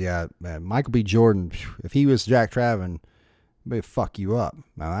 Dude, yeah, man. Michael B. Jordan, if he was Jack Traven, may fuck you up.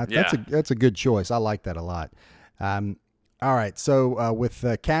 Now, that's a good choice. I like that a lot. All right, so with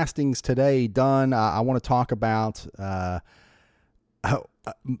castings today done, I want to talk about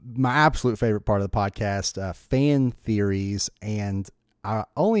my absolute favorite part of the podcast, fan theories, and I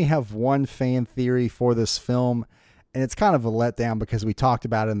only have one fan theory for this film. And it's kind of a letdown because we talked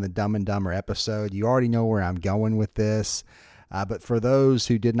about it in the Dumb and Dumber episode. You already know where I'm going with this. But for those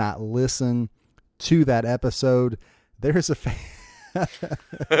who did not listen to that episode, there's a fan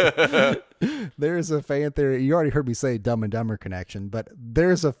theory. You already heard me say Dumb and Dumber connection, but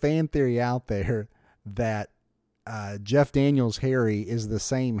there's a fan theory out there that Jeff Daniels' Harry is the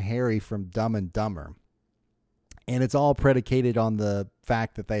same Harry from Dumb and Dumber. And it's all predicated on the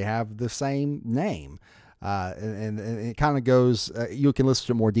fact that they have the same name. And it kind of goes, you can listen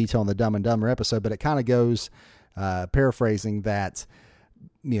to more detail in the Dumb and Dumber episode, but it kind of goes, paraphrasing that,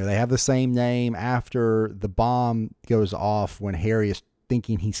 they have the same name. After the bomb goes off, when Harry is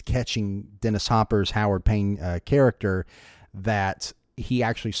thinking he's catching Dennis Hopper's Howard Payne character, that he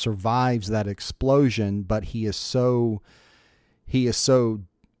actually survives that explosion, but he is so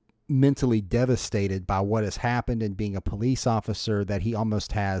mentally devastated by what has happened and being a police officer that he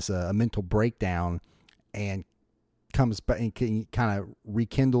almost has a mental breakdown, and comes back and kind of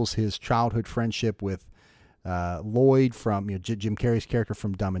rekindles his childhood friendship with Lloyd from Jim Carrey's character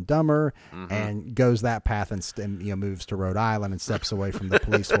from Dumb and Dumber, and goes that path and moves to Rhode Island and steps away from the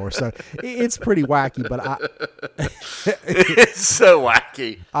police force. So it's pretty wacky, but it's so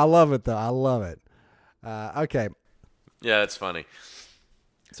wacky. I love it though. I love it. Okay. Yeah, it's funny.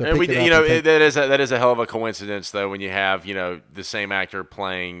 So and that is a hell of a coincidence though, when you have the same actor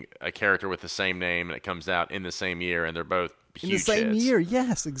playing a character with the same name, and it comes out in the same year, and they're both huge in the same hits. year.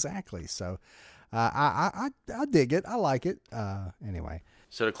 Yes, exactly. So I dig it. I like it. Anyway.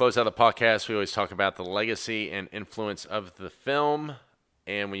 So to close out the podcast, we always talk about the legacy and influence of the film.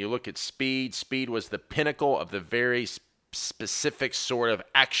 And when you look at Speed, Speed was the pinnacle of the very specific sort of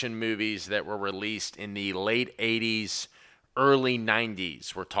action movies that were released in the late 80s, early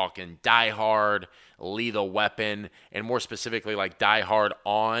 90s. We're talking Die Hard, Lethal Weapon, and more specifically like Die Hard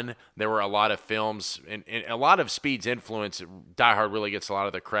On. There were a lot of films, and a lot of Speed's influence. Die Hard really gets a lot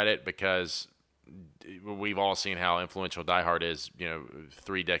of the credit because we've all seen how influential Die Hard is,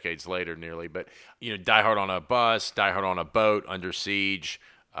 3 decades later nearly. But, Die Hard on a Bus, Die Hard on a Boat, Under Siege,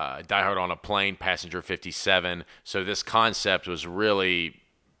 Die Hard on a Plane, Passenger 57. So this concept was really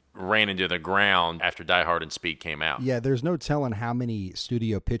ran into the ground after Die Hard and Speed came out. Yeah, there's no telling how many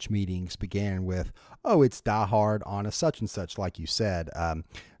studio pitch meetings began with, "Oh, it's Die Hard on a such and such," like you said.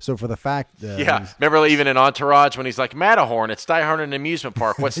 So for the fact that... Yeah, remember even in Entourage when he's like, "Matterhorn, it's Die Hard in an amusement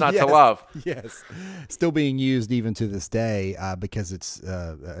park. What's not to love?" Yes, still being used even to this day because it's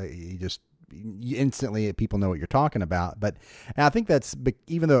instantly people know what you're talking about. But and I think that's,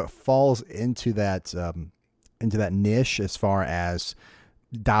 even though it falls into that niche as far as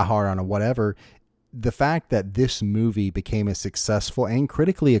Die Hard on a whatever, the fact that this movie became as successful and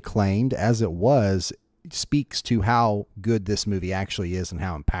critically acclaimed as it was speaks to how good this movie actually is and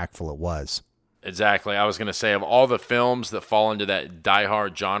how impactful it was. Exactly. I was going to say, of all the films that fall into that Die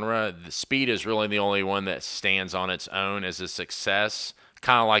Hard genre, the Speed is really the only one that stands on its own as a success,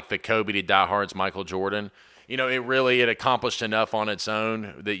 kind of like the Kobe to Die Hard's Michael Jordan. It accomplished enough on its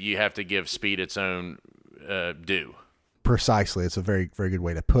own that you have to give Speed its own due. Precisely. It's a very, very good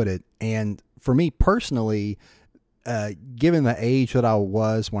way to put it. And for me personally, given the age that I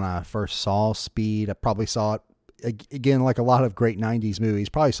was when I first saw Speed, I probably saw it, again, like a lot of great 90s movies,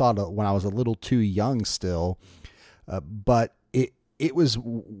 probably saw it when I was a little too young still. But it was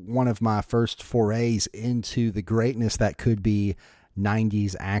one of my first forays into the greatness that could be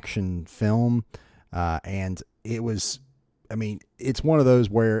 90s action film. And it was, it's one of those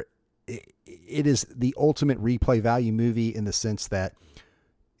where it is the ultimate replay value movie, in the sense that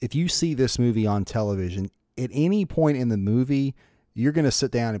if you see this movie on television at any point in the movie, you're going to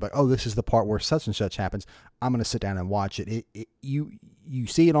sit down and be like, "Oh, this is the part where such and such happens. I'm going to sit down and watch it." You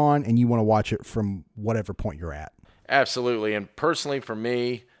see it on and you want to watch it from whatever point you're at. Absolutely. And personally for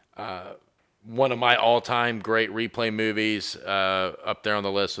me, one of my all-time great replay movies, up there on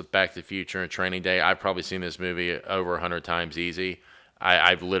the list with Back to the Future and Training Day. I've probably seen this movie over 100 times easy.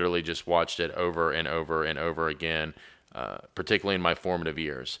 I've literally just watched it over and over and over again, particularly in my formative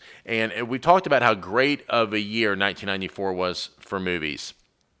years. And we talked about how great of a year 1994 was for movies.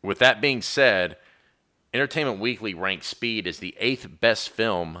 With that being said, Entertainment Weekly ranked Speed as the 8th best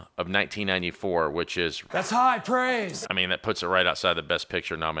film of 1994, which is... That's high praise! That puts it right outside the Best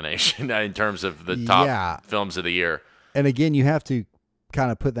Picture nomination in terms of the top films of the year. And again, you have to kind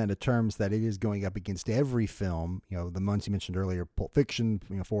of put that into terms that it is going up against every film, the ones you mentioned earlier, Pulp Fiction,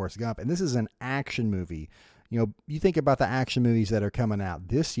 Forrest Gump, and this is an action movie. You think about the action movies that are coming out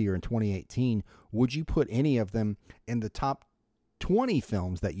this year in 2018, would you put any of them in the top 20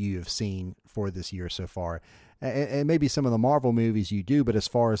 films that you have seen for this year so far? And maybe some of the Marvel movies you do, but as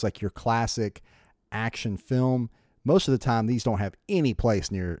far as like your classic action film, most of the time these don't have any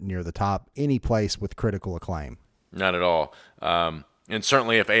place near the top, any place with critical acclaim. Not at all. And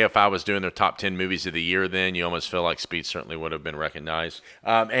certainly if AFI was doing their top 10 movies of the year, then you almost feel like Speed certainly would have been recognized.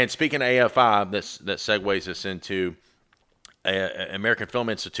 And speaking of AFI, that segues us into American Film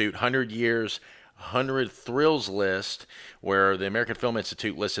Institute 100 Years, 100 Thrills list, where the American Film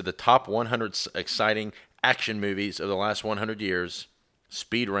Institute listed the top 100 exciting action movies of the last 100 years,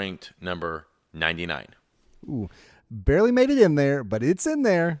 Speed ranked number 99. Ooh, barely made it in there, but it's in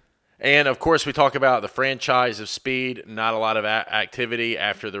there. And, of course, we talk about the franchise of Speed. Not a lot of activity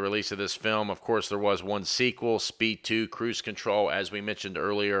after the release of this film. Of course, there was one sequel, Speed 2, Cruise Control, as we mentioned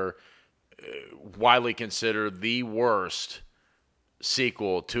earlier, widely considered the worst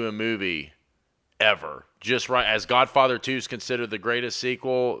sequel to a movie ever. Just right as Godfather 2 is considered the greatest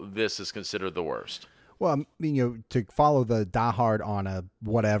sequel, this is considered the worst. Well, I mean, to follow the Die Hard on a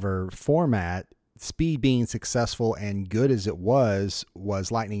whatever format, Speed being successful and good as it was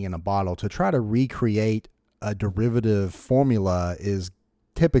lightning in a bottle. To try to recreate a derivative formula is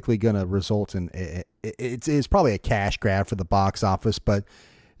typically going to result in it's probably a cash grab for the box office, but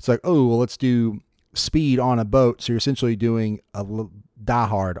it's like, oh, well, let's do Speed on a boat. So you're essentially doing a Die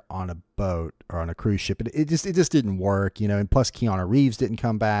Hard on a boat or on a cruise ship. It just didn't work, and plus Keanu Reeves didn't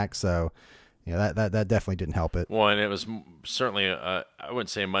come back. So, that definitely didn't help it. Well, and it was certainly, I wouldn't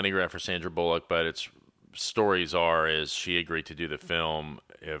say a money grab for Sandra Bullock, but its stories is she agreed to do the film.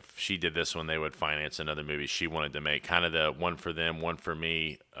 If she did this one, they would finance another movie she wanted to make. Kind of the one for them, one for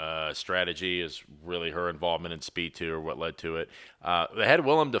me strategy is really her involvement in Speed 2 or what led to it. They had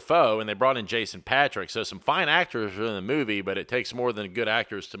Willem Dafoe, and they brought in Jason Patric. So some fine actors were in the movie, but it takes more than good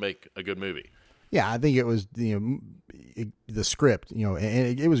actors to make a good movie. Yeah, I think it was the script,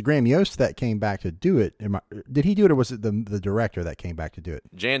 and it was Graham Yost that came back to do it. Did he do it, or was it the director that came back to do it?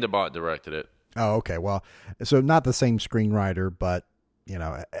 Jan de Bont directed it. Oh, okay. Well, so not the same screenwriter, but and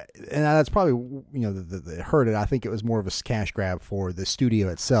that's probably that hurt it. I think it was more of a cash grab for the studio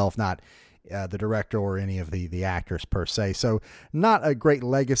itself, not the director or any of the actors per se. So not a great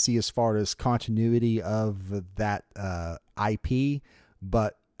legacy as far as continuity of that IP,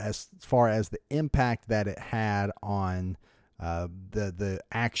 but as far as the impact that it had on the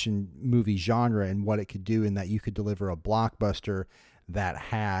action movie genre and what it could do, in that you could deliver a blockbuster that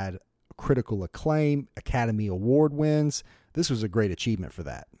had critical acclaim, Academy Award wins. This was a great achievement for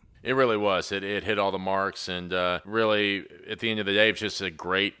that. It really was. It hit all the marks, and really, at the end of the day, it's just a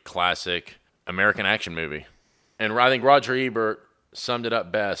great classic American action movie. And I think Roger Ebert summed it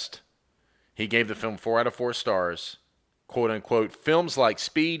up best. He gave the film 4 out of 4 stars. "Quote unquote, films like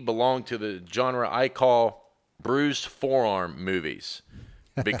Speed belong to the genre I call bruised forearm movies,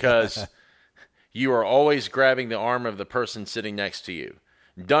 because you are always grabbing the arm of the person sitting next to you.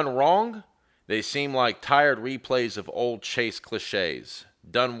 Done wrong, they seem like tired replays of old chase cliches.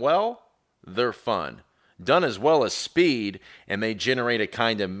 Done well, they're fun. Done as well as Speed, and they generate a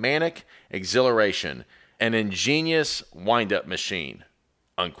kind of manic exhilaration, an ingenious wind-up machine."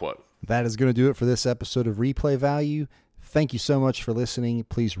 Unquote. That is going to do it for this episode of Replay Value. Thank you so much for listening.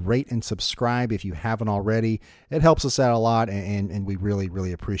 Please rate and subscribe if you haven't already. It helps us out a lot, and we really,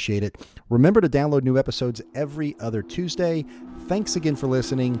 really appreciate it. Remember to download new episodes every other Tuesday. Thanks again for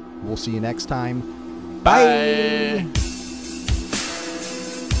listening. We'll see you next time. Bye.